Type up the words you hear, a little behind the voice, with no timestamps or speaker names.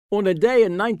On a day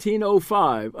in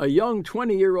 1905, a young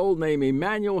 20-year-old named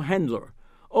Emanuel Hendler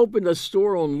opened a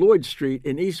store on Lloyd Street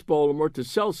in East Baltimore to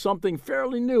sell something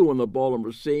fairly new on the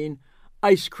Baltimore scene: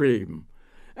 ice cream.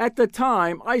 At the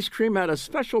time, ice cream had a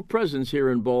special presence here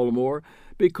in Baltimore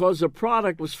because the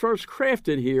product was first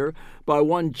crafted here by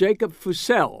one Jacob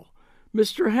Fussell.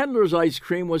 Mr. Hendler's ice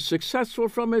cream was successful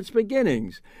from its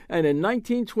beginnings, and in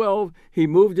 1912 he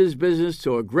moved his business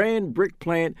to a grand brick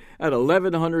plant at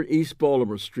 1100 East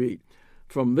Baltimore Street.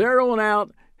 From there on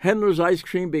out, Hendler's ice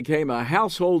cream became a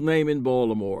household name in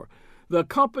Baltimore. The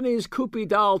company's Kewpie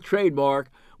doll trademark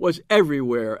was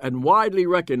everywhere and widely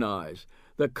recognized.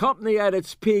 The company at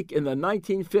its peak in the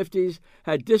 1950s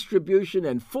had distribution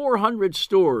in 400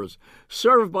 stores,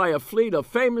 served by a fleet of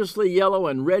famously yellow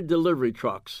and red delivery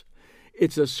trucks.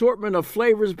 Its assortment of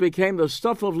flavors became the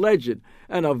stuff of legend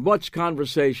and of much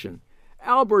conversation.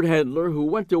 Albert Hendler, who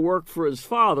went to work for his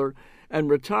father and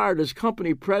retired as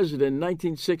company president in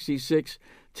 1966,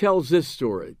 tells this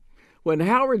story. When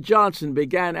Howard Johnson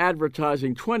began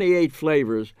advertising 28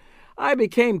 flavors, I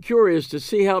became curious to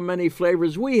see how many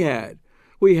flavors we had.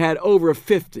 We had over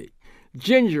 50.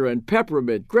 Ginger and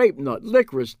peppermint, grape nut,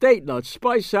 licorice, date nut,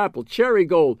 spice apple, cherry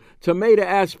gold, tomato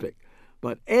aspic.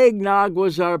 But eggnog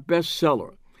was our best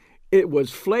seller. It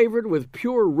was flavored with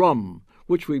pure rum,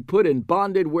 which we put in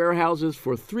bonded warehouses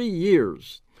for 3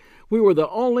 years. We were the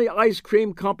only ice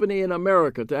cream company in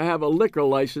America to have a liquor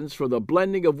license for the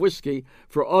blending of whiskey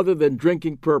for other than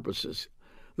drinking purposes.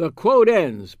 The quote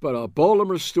ends, but a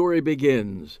Baltimore story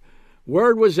begins.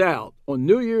 Word was out. On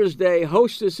New Year's Day,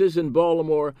 hostesses in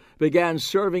Baltimore began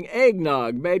serving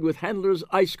eggnog made with Hendler's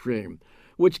ice cream,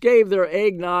 which gave their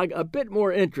eggnog a bit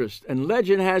more interest, and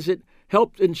legend has it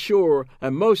helped ensure a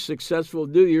most successful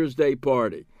New Year's Day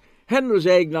party. Hendler's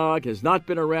eggnog has not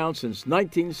been around since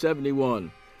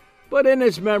 1971. But in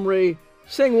its memory,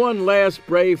 sing one last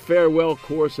brave farewell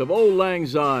course of Old Lang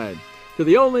Syne to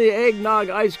the only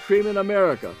eggnog ice cream in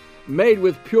America, made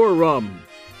with pure rum.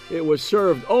 It was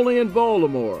served only in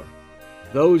Baltimore.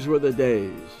 Those were the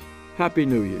days. Happy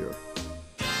New Year.